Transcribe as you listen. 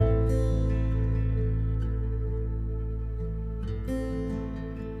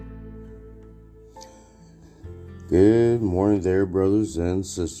Good morning there, brothers and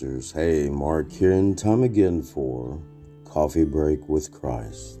sisters. Hey, Mark here, and time again for Coffee Break with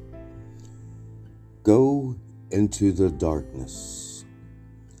Christ. Go into the darkness.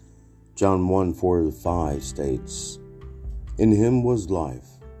 John 1:4-5 states, In him was life,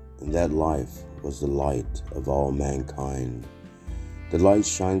 and that life was the light of all mankind. The light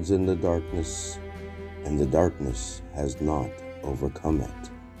shines in the darkness, and the darkness has not overcome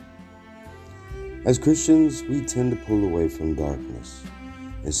it. As Christians, we tend to pull away from darkness.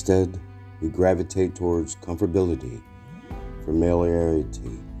 Instead, we gravitate towards comfortability,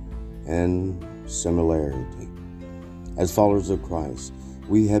 familiarity, and similarity. As followers of Christ,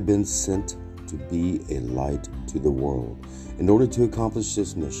 we have been sent to be a light to the world. In order to accomplish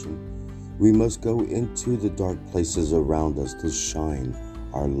this mission, we must go into the dark places around us to shine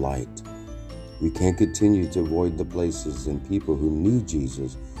our light. We can't continue to avoid the places and people who need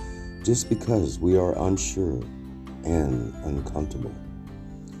Jesus just because we are unsure and uncomfortable.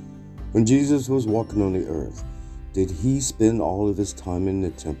 When Jesus was walking on the earth, did he spend all of his time in the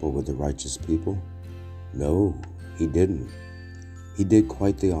temple with the righteous people? No, he didn't. He did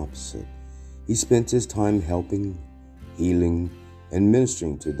quite the opposite. He spent his time helping, healing, and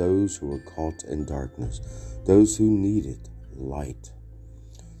ministering to those who were caught in darkness, those who needed light.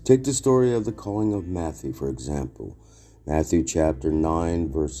 Take the story of the calling of Matthew, for example. Matthew chapter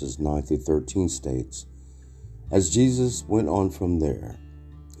 9, verses 9-13 states, As Jesus went on from there,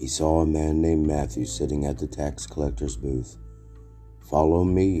 he saw a man named Matthew sitting at the tax collector's booth. Follow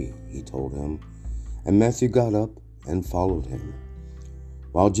me, he told him, and Matthew got up and followed him.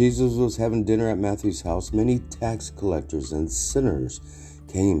 While Jesus was having dinner at Matthew's house, many tax collectors and sinners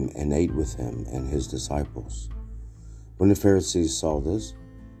came and ate with him and his disciples. When the Pharisees saw this,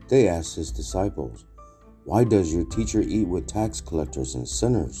 they asked his disciples, Why does your teacher eat with tax collectors and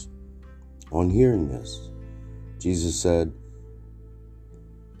sinners? On hearing this, Jesus said,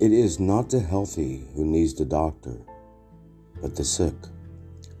 It is not the healthy who needs the doctor, but the sick.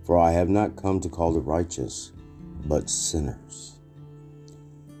 For I have not come to call the righteous, but sinners.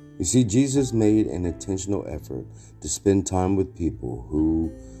 You see, Jesus made an intentional effort to spend time with people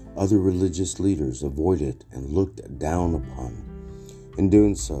who other religious leaders avoided and looked down upon. In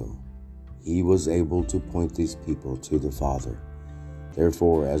doing so, he was able to point these people to the Father.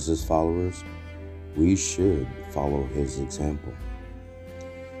 Therefore, as his followers, we should follow his example.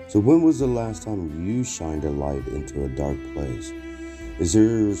 So when was the last time you shined a light into a dark place? Is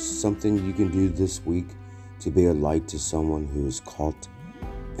there something you can do this week to be a light to someone who is caught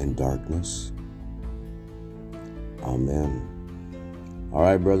in darkness? Amen. All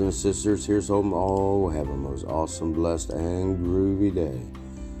right, brothers and sisters, here's hoping all have a most awesome, blessed, and groovy day.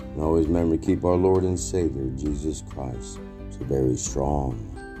 And always remember to keep our Lord and Savior, Jesus Christ, so very strong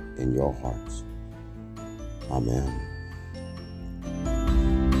in your hearts. Amen.